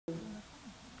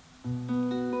Loving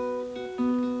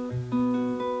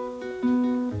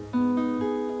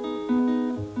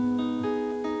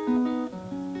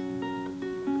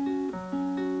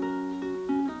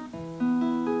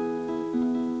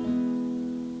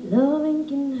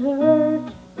can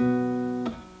hurt,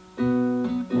 and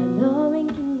loving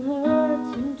can hurt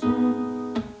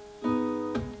sometimes.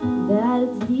 That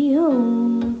is the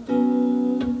only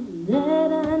thing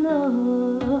that I know.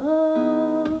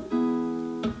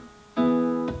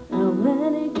 And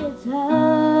when it gets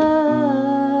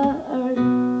hard,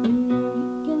 you know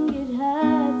you can get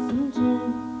hard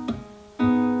sometimes.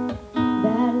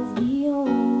 That is the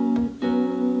only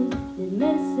thing that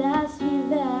makes us feel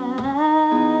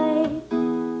right.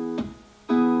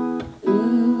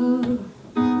 Ooh,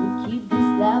 we keep this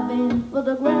loving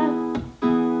photograph.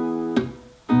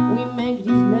 We make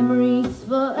these memories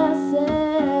for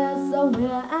ourselves. So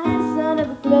our eyes are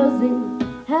never closing,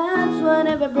 hearts were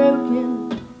never broken,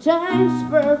 times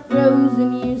were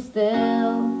frozen, you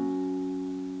still.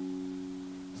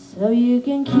 So you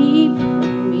can keep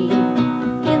me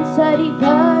inside the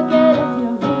pocket of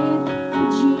your ripped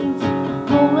jeans,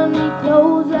 holding me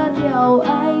close at your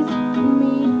eyes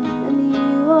meet, and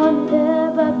you won't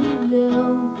ever be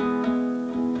alone.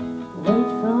 Wait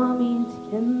for me to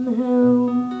come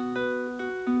home.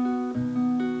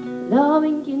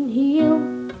 Loving can heal,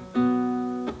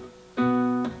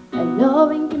 and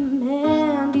loving can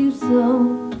mend you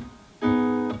so.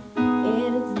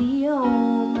 It is the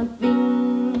only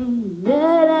thing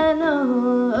that I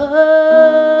know.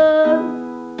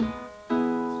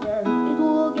 Sure, it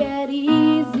will get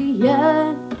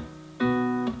easier.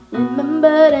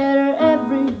 Remember that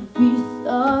every piece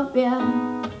of you,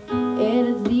 it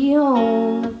is the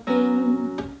only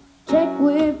thing. Check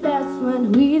with us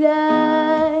when we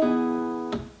die.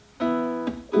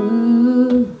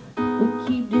 Ooh, we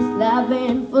keep this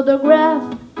loving photograph.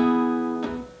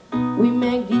 We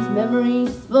make these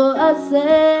memories for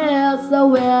ourselves.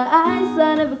 So our eyes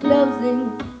are never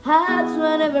closing, hearts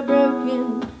were never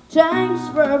broken, times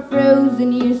were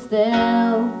frozen, you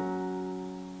still.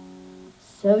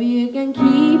 So you can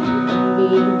keep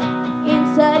me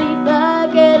inside the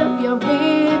pocket of your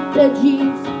ripped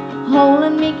jeans,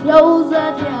 holding me close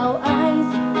at your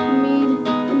eyes meet,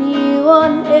 and you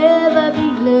won't ever be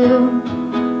alone.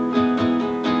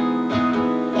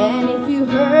 And if you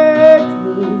hurt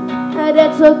me,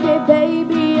 that's okay,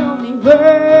 baby, only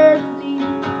hurt me.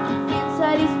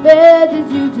 Inside these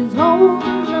beds, you just hold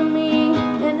on me,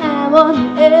 and I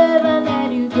won't ever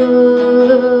let you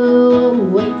go.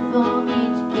 Wait for me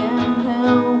to come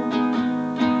home.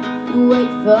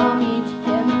 Wait for me to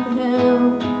come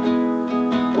home.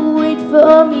 Wait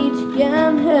for me to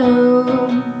come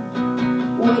home.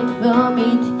 Wait for me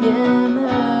to come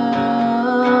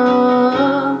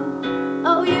home.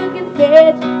 Oh, you can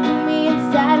fit me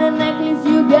inside a necklace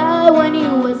you got when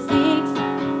you were 16.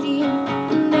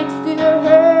 Next to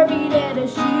her, be that I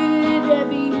should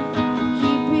be.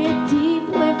 Keep it deep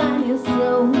within your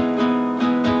soul.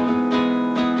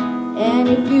 And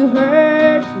if you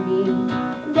hurt me,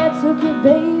 that's okay,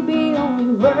 baby,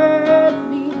 only hurt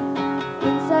me.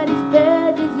 Inside these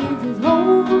beds, you just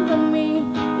hold on me,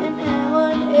 and I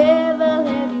won't ever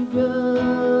let you go.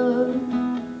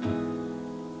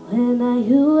 When I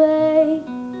awake,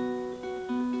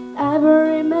 I will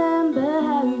remember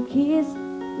how you kissed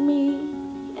me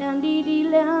under the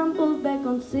lamppost back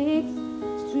on 6th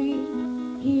Street,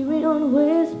 hearing on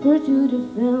whisper to the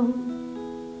phone.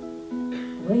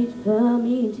 Wait for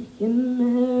me to come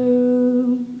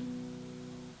home.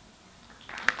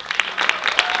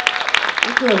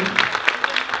 Thank you.